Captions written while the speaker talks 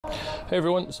Hey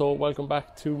everyone, so welcome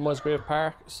back to Musgrave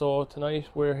Park. So tonight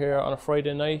we're here on a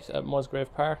Friday night at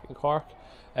Musgrave Park in Cork.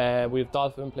 We have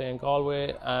Dolphin playing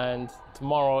Galway, and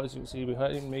tomorrow, as you can see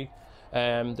behind me,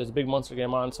 there's a big Munster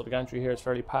game on, so the gantry here is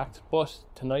fairly packed. But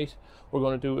tonight we're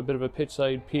going to do a bit of a pitch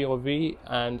side POV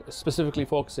and specifically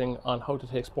focusing on how to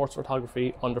take sports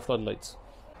photography under floodlights.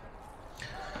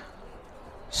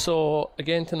 So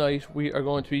again tonight we are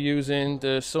going to be using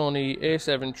the Sony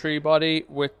A7 III body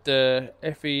with the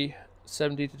FE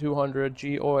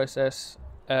 70-200 GOSS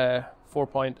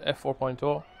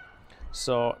f4.0.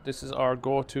 So this is our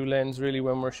go-to lens really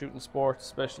when we're shooting sports,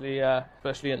 especially at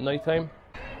night time.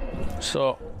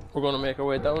 So we're going to make our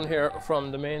way down here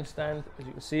from the main stand. As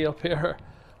you can see up here,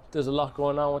 there's a lot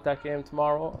going on with that game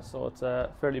tomorrow, so it's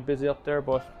fairly busy up there,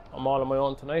 but I'm all on my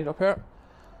own tonight up here.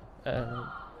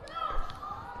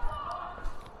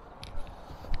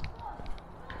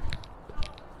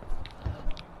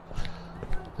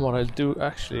 What I'll do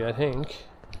actually, I think,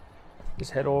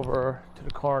 is head over to the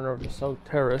corner of the South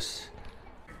Terrace.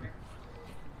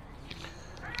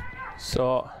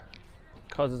 So,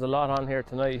 because there's a lot on here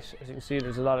tonight, as you can see,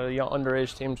 there's a lot of young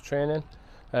underage teams training.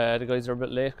 The guys are a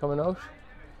bit late coming out,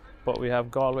 but we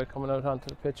have Galway coming out onto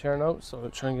the pitch here now, so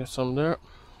we'll try and get some there.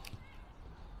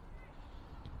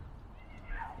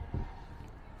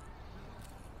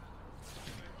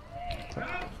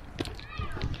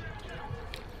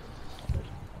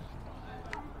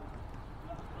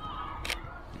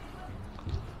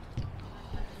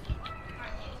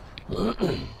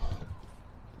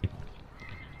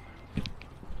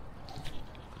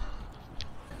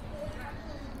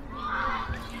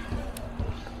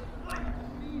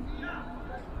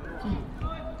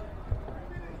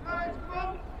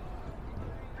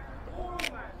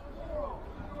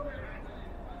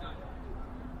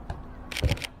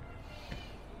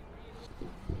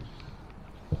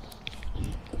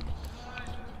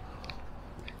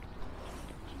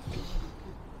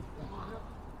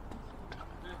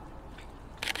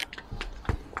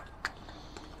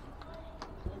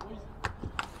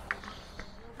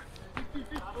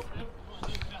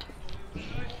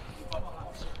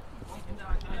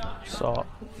 So,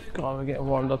 we're getting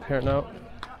warmed up here now.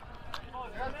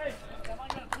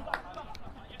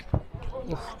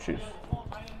 Oh, jeez.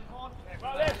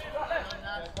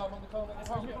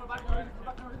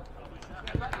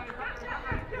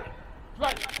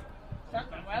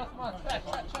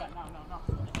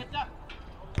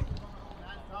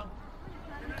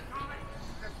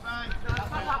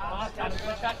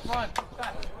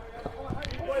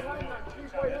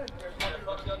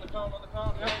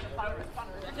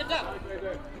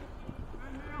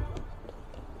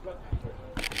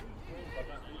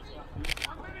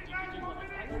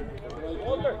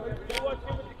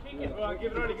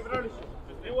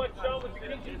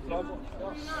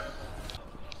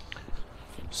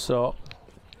 So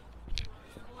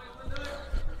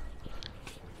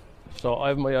I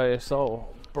have my ISO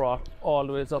brought all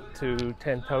the way up to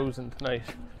 10,000 tonight,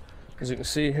 as you can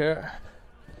see here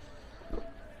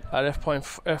at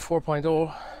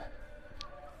f4.0.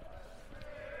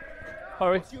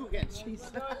 Alright. You again,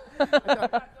 jeez.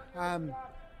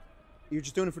 You're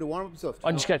just doing it for the warm-up stuff?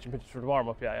 I'm just catching pictures for the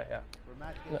warm-up, yeah. We're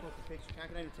mad to get a picture. Can't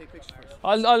get anyone to take pictures first.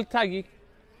 I'll tag you.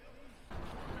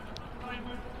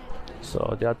 So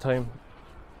at that time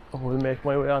I will make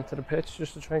my way onto the pitch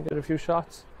just to try and get a few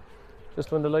shots,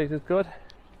 just when the light is good.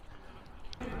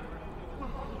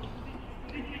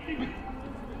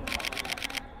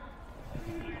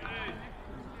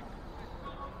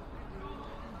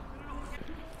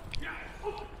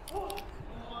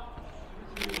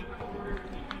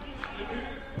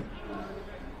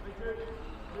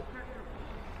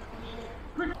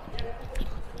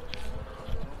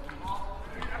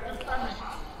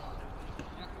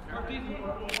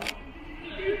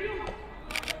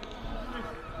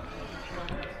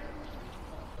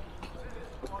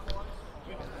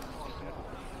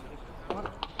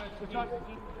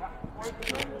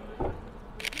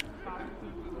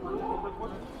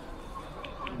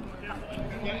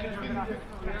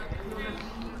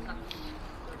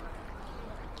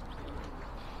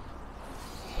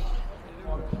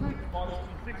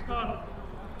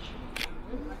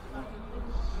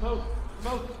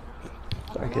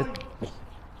 Very good.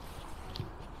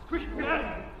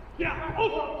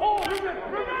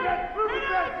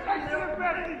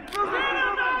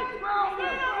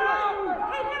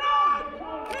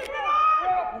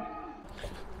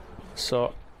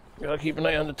 So, gotta keep an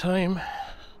eye on the time.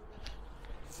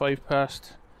 5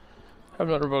 past. Have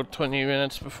another about 20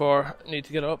 minutes before I need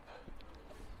to get up.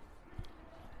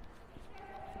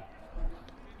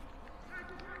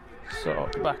 So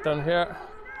back down here.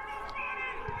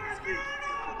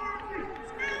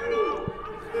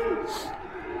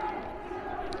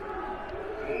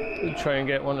 We'll try and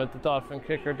get one at the Dolphin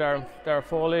kicker, Daryl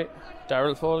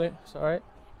Foley, sorry.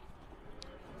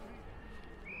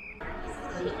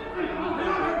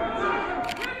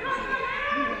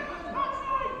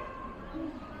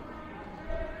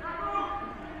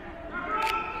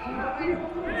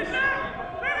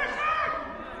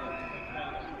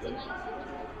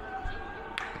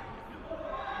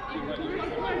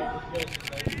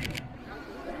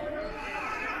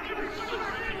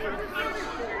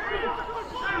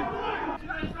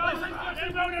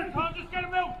 Just get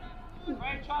him out!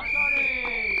 Right, chop,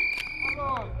 sorry!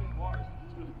 Hold on!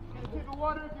 Just take a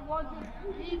water if you want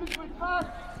it. Evens with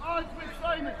Pat, odds with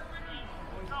Simon.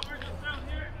 Down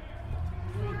here.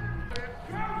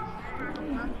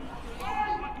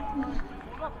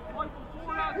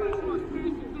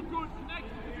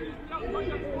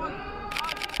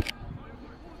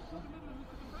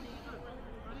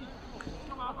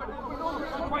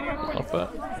 Not bad.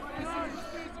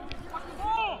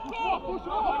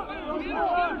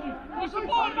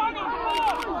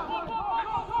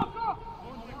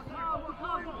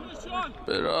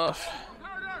 Bit off.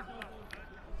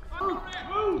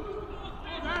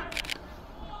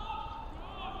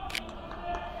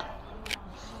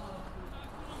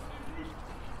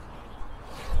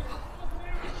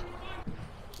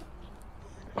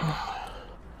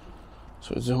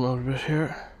 So zoom out a bit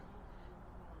here.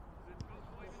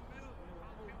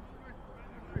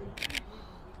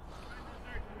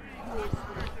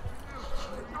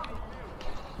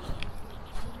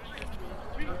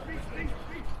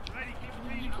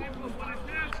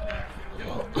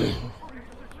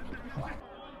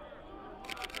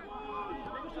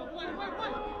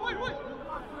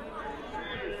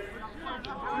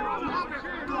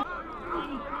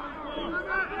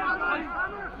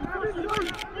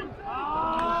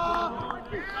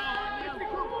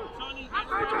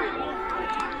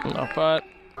 Not bad.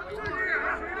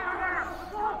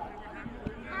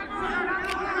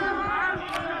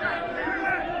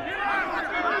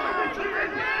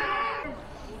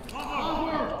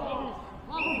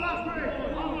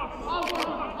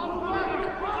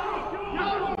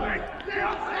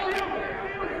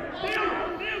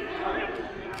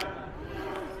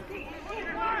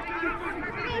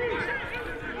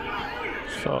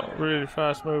 So really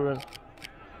fast moving.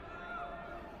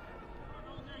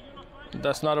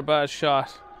 That's not a bad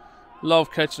shot.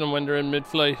 Love catching them when they're in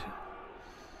mid-flight.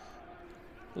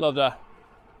 Love that.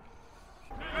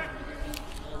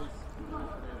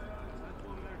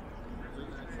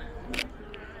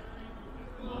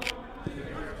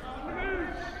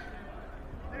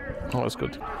 Oh, that's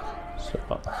good. So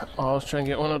I was trying to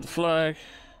get one of the flag.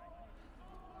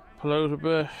 Pull out a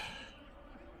bit.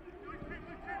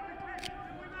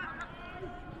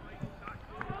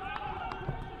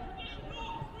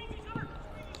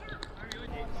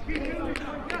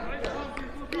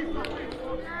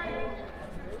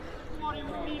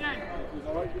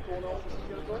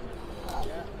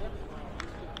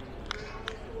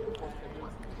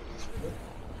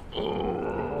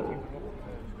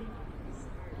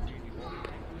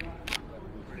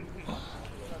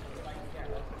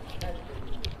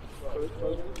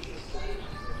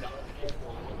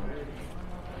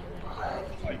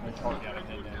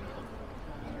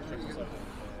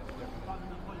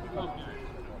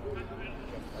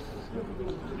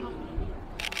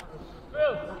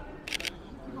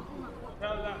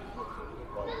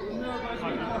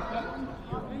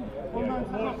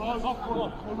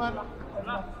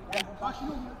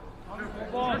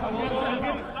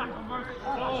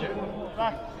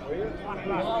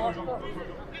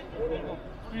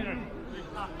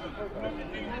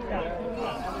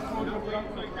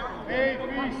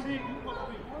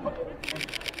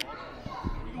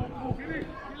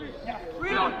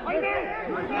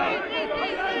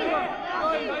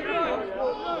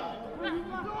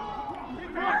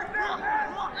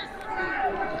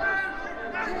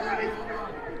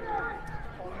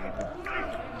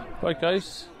 Right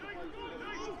guys,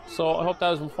 so I hope that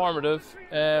was informative.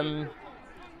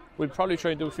 We'll probably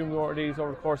try and do a few more of these over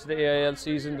the course of the AIL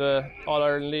season, the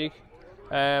All-Ireland League.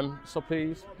 So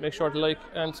please make sure to like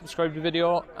and subscribe to the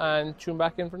video and tune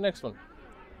back in for the next one.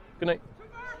 Good night.